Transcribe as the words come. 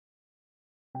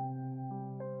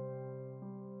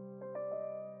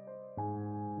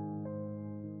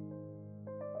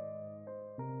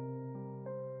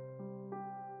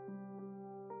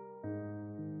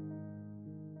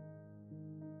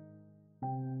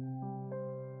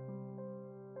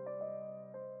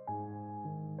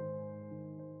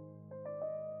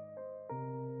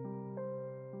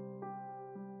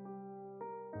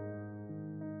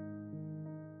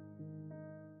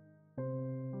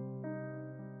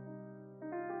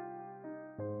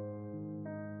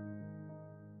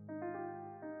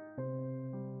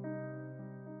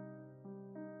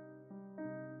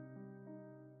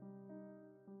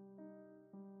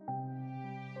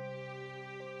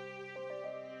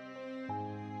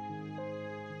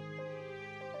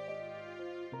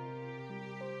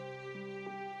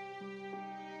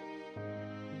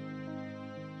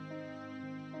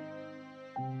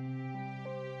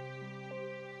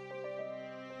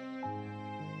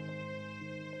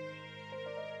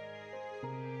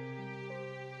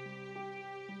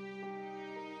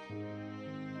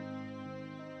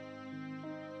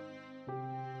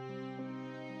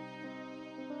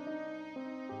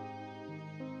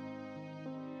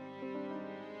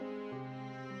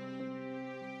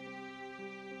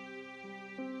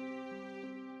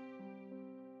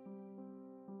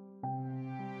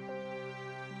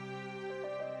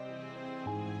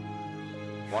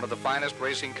one of the finest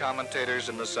racing commentators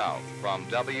in the South, from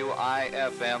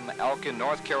WIFM Elkin,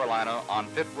 North Carolina, on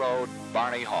pit road,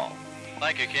 Barney Hall.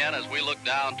 Thank you, Ken. As we look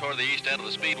down toward the east end of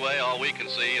the speedway, all we can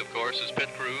see, of course, is pit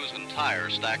crews and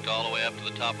tires stacked all the way up to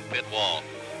the top of pit wall.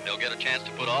 They'll get a chance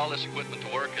to put all this equipment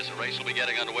to work as the race will be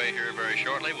getting underway here very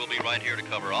shortly. We'll be right here to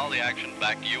cover all the action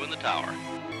back to you in the tower.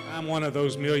 I'm one of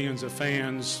those millions of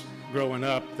fans growing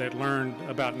up that learned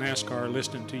about NASCAR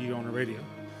listening to you on the radio.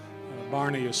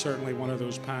 Barney is certainly one of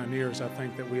those pioneers I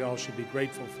think that we all should be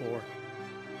grateful for.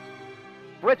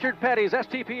 Richard Petty's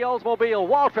STP Oldsmobile.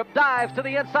 Waltrip dives to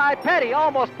the inside. Petty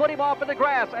almost put him off in the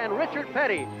grass, and Richard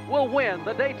Petty will win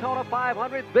the Daytona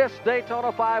 500. This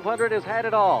Daytona 500 has had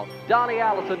it all. Donnie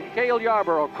Allison, Cale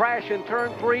Yarborough crash in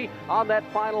turn 3 on that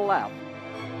final lap.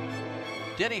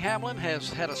 Denny Hamlin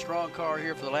has had a strong car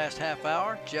here for the last half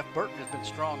hour. Jeff Burton has been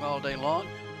strong all day long.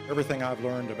 Everything I've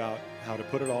learned about how to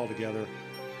put it all together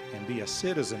and be a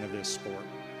citizen of this sport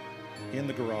in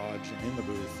the garage and in the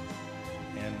booth,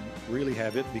 and really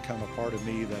have it become a part of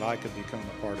me that I could become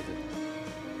a part of it.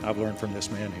 I've learned from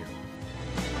this man here.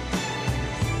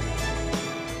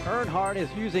 Earnhardt is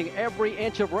using every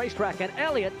inch of racetrack, and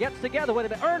Elliott gets together with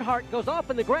him. Earnhardt goes off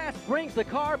in the grass, brings the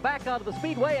car back out of the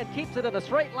speedway, and keeps it in a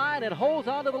straight line and holds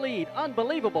on to the lead.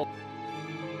 Unbelievable.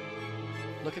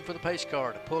 Looking for the pace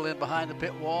car to pull in behind the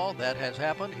pit wall. That has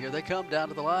happened. Here they come down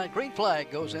to the line. Green flag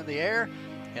goes in the air,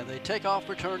 and they take off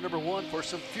for turn number 1 for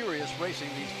some furious racing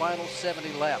these final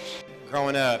 70 laps.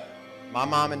 Growing up, my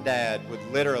mom and dad would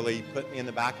literally put me in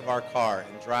the back of our car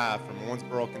and drive from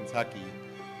Owensboro, Kentucky,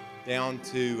 down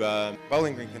to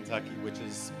Bowling Green, Kentucky, which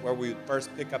is where we would first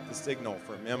pick up the signal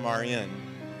from MRN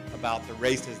about the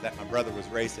races that my brother was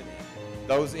racing in.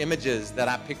 Those images that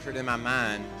I pictured in my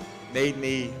mind made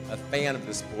me a fan of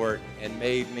the sport and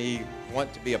made me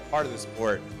want to be a part of the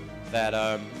sport that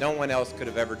no one else could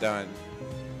have ever done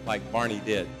like Barney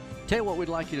did. Tell you what we'd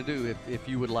like you to do if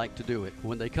you would like to do it.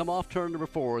 When they come off turn number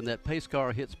 4 and that pace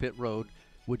car hits pit road,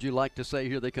 would you like to say,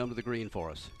 here they come to the green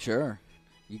for us? Sure.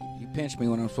 You pinch me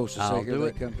when I'm supposed to say, here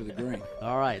they come to the green.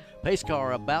 All right. Pace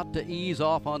car about to ease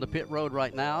off onto pit road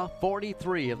right now.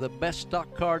 43 of the best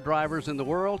stock car drivers in the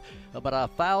world, about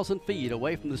 1,000 feet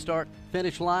away from the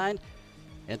start-finish line.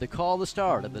 And to call the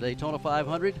start of the Daytona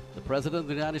 500, the President of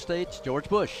the United States, George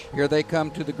Bush. Here they come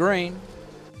to the green.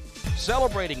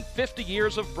 Celebrating 50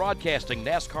 years of broadcasting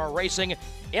NASCAR racing,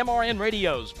 MRN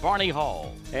Radio's Barney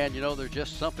Hall. And you know, there's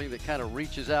just something that kind of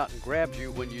reaches out and grabs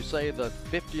you when you say the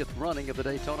 50th running of the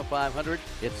Daytona 500.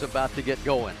 It's about to get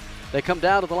going. They come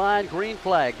down to the line. Green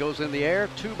flag goes in the air.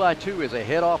 2 by 2 is a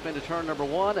head off into turn number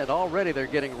 1, and already they're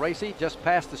getting racy just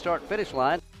past the start-finish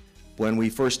line. When we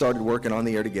first started working on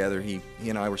the air together, he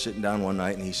and I were sitting down one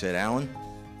night, and he said, "Alan,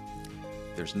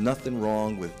 there's nothing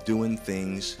wrong with doing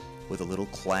things with a little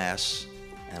class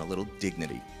and a little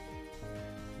dignity.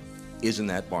 Isn't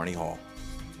that Barney Hall?"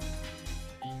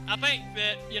 I think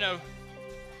that, you know,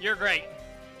 you're great.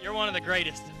 You're one of the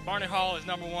greatest. Barney Hall is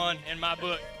number 1 in my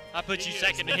book. I put you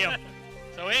second to him.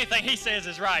 So anything he says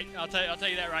is right. I'll tell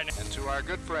you that right now. And to our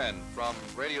good friend from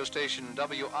radio station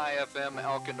WIFM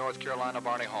Elkin, North Carolina,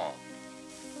 Barney Hall.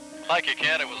 Thank you,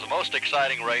 Ken. It was the most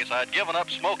exciting race. I'd given up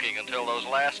smoking until those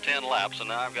last 10 laps, and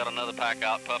now I've got another pack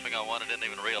out puffing on one. I didn't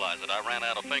even realize it. I ran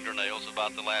out of fingernails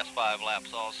about the last 5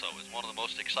 laps also. It's one of the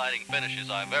most exciting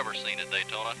finishes I've ever seen at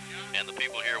Daytona, and the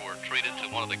people here were treated to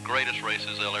one of the greatest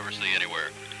races they'll ever see anywhere.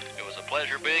 It was a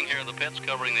pleasure being here in the pits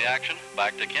covering the action.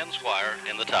 Back to Ken Squire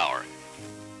in the tower.